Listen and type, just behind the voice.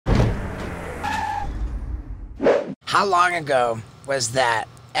How long ago was that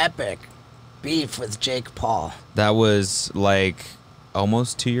epic beef with Jake Paul? That was like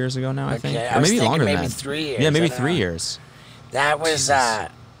almost 2 years ago now, I think. I Or was maybe thinking longer than maybe that. 3 years. Yeah, maybe I don't 3 know. years. That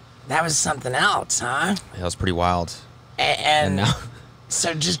was something else, huh? That was pretty wild. And now,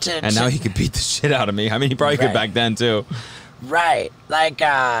 so just to and now he could beat the shit out of me. I mean, he probably could Right. back then too. right, like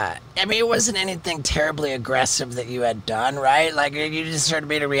I mean, it wasn't anything terribly aggressive that you had done, right? Like you just sort of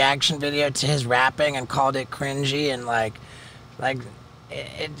made a reaction video to his rapping and called it cringy and like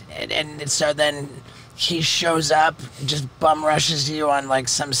and so then he shows up, just bum rushes you on like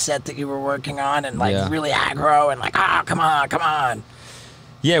some set that you were working on and like Yeah. really aggro and like, come on.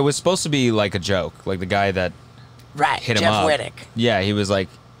 Yeah, it was supposed to be like a joke. Like the guy that Right, hit him Jeff up. Wittick. Yeah, he was like,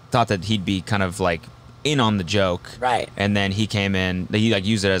 thought that he'd be kind of like in on the joke. Right. And then he came in, he like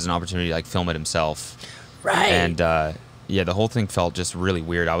used it as an opportunity to like film it himself. Right. And yeah, the whole thing felt just really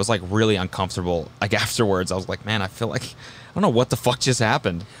weird. I was like really uncomfortable. Like afterwards, I was like, man, I feel like, I don't know what the fuck just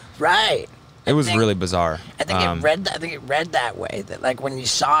happened. Right. It was really bizarre. I think it read that way. That like when you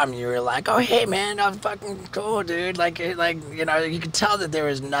saw him, you were like, "Oh, hey man, I'm fucking cool, dude." Like you know, you could tell that there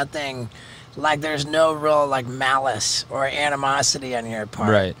was nothing, like there's no real like malice or animosity on your part.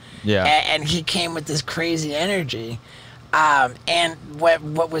 Right. Yeah. And he came with this crazy energy. And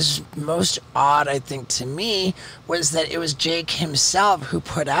what was most odd, I think, to me, was that it was Jake himself who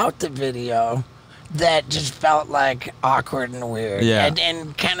put out the video. That just felt like awkward and weird. Yeah.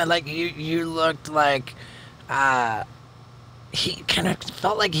 And kind of like you looked like he kind of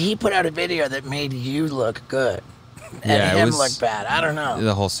felt like he put out a video that made you look good and Yeah, it him was- look bad. I don't know.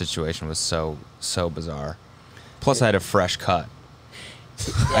 The whole situation was so bizarre. Plus, I had a fresh cut.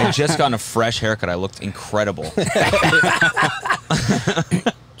 I had just gotten a fresh haircut. I looked incredible.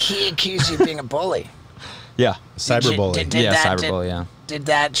 He accused you of being a bully. Yeah. Cyberbullying. Cyberbully, yeah. Did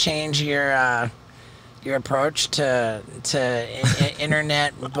that change your approach to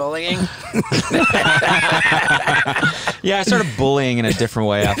internet bullying? Yeah, I started bullying in a different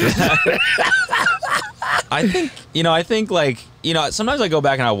way after that. I think like, sometimes I go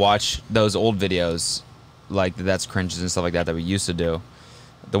back and I watch those old videos, like That's Cringes and stuff like that we used to do.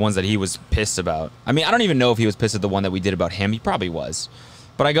 The ones that he was pissed about. I mean, I don't even know if he was pissed at the one that we did about him. He probably was.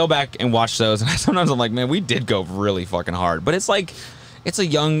 But I go back and watch those, and sometimes I'm like, man, we did go really fucking hard. But it's like, it's a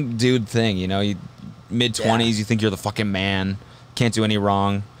young dude thing, you mid-20s, you think you're the fucking man, can't do any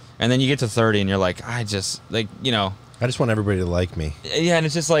wrong. And then you get to 30 and you're like, I just want everybody to like me. Yeah, and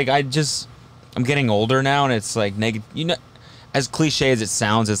it's just like, I'm getting older now, and it's like, as cliche as it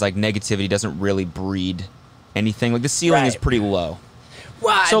sounds, it's like negativity doesn't really breed anything. Like the ceiling is pretty low.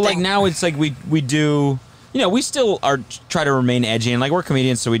 Well, So like now it's like we do, we still try to remain edgy, and like we're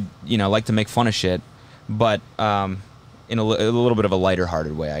comedians, so we like to make fun of shit, but in a little bit of a lighter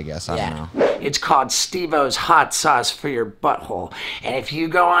hearted way, I guess. I don't know. It's called Steve-O's Hot Sauce for Your Butthole. And if you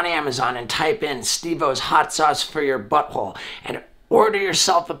go on Amazon and type in Steve-O's Hot Sauce for Your Butthole and order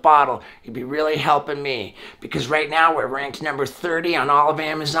yourself a bottle, you'd be really helping me. Because right now we're ranked number 30 on all of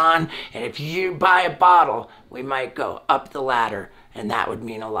Amazon. And if you buy a bottle, we might go up the ladder. And that would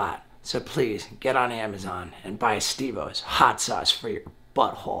mean a lot. So please get on Amazon and buy Steve-O's Hot Sauce for Your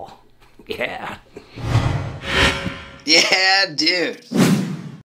Butthole. Yeah. Yeah, dude.